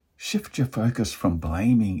Shift your focus from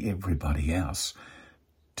blaming everybody else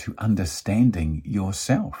to understanding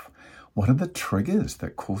yourself. What are the triggers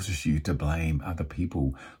that causes you to blame other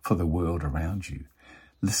people for the world around you?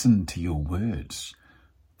 Listen to your words.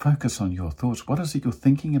 Focus on your thoughts. What is it you're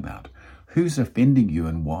thinking about? Who's offending you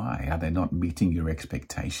and why? Are they not meeting your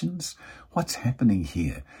expectations? What's happening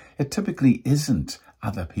here? It typically isn't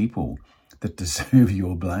other people that deserve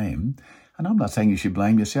your blame. And I'm not saying you should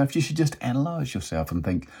blame yourself. You should just analyze yourself and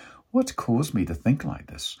think, what's caused me to think like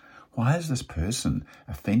this? Why is this person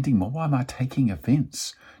offending me? Why am I taking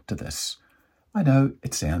offense to this? I know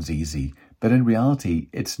it sounds easy, but in reality,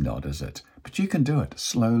 it's not, is it? But you can do it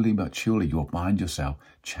slowly but surely. You'll find yourself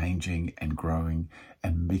changing and growing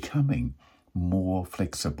and becoming more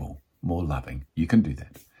flexible, more loving. You can do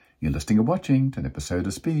that. You're listening or watching to an episode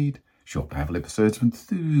of Speed, short, powerful episodes of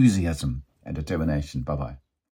enthusiasm and determination. Bye-bye.